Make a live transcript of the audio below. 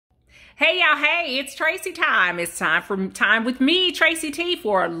Hey y'all, hey, it's Tracy time. It's time with me, Tracy T,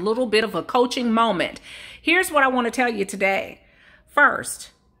 for a little bit of a coaching moment. Here's what I want to tell you today.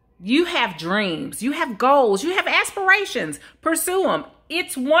 First, you have dreams, you have goals, you have aspirations. Pursue them.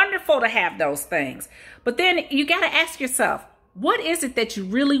 It's wonderful to have those things. But then you got to ask yourself, what is it that you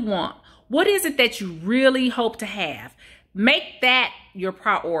really want? What is it that you really hope to have? Make that your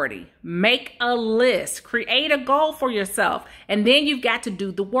priority. Make a list. Create a goal for yourself. And then you've got to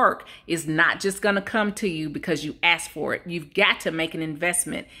do the work. It's not just going to come to you because you asked for it. You've got to make an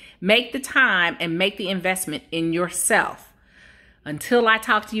investment. Make the time and make the investment in yourself. Until I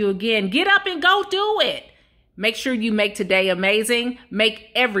talk to you again, get up and go do it. Make sure you make today amazing.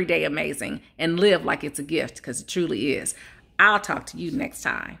 Make every day amazing. And live like it's a gift, because it truly is. I'll talk to you next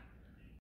time.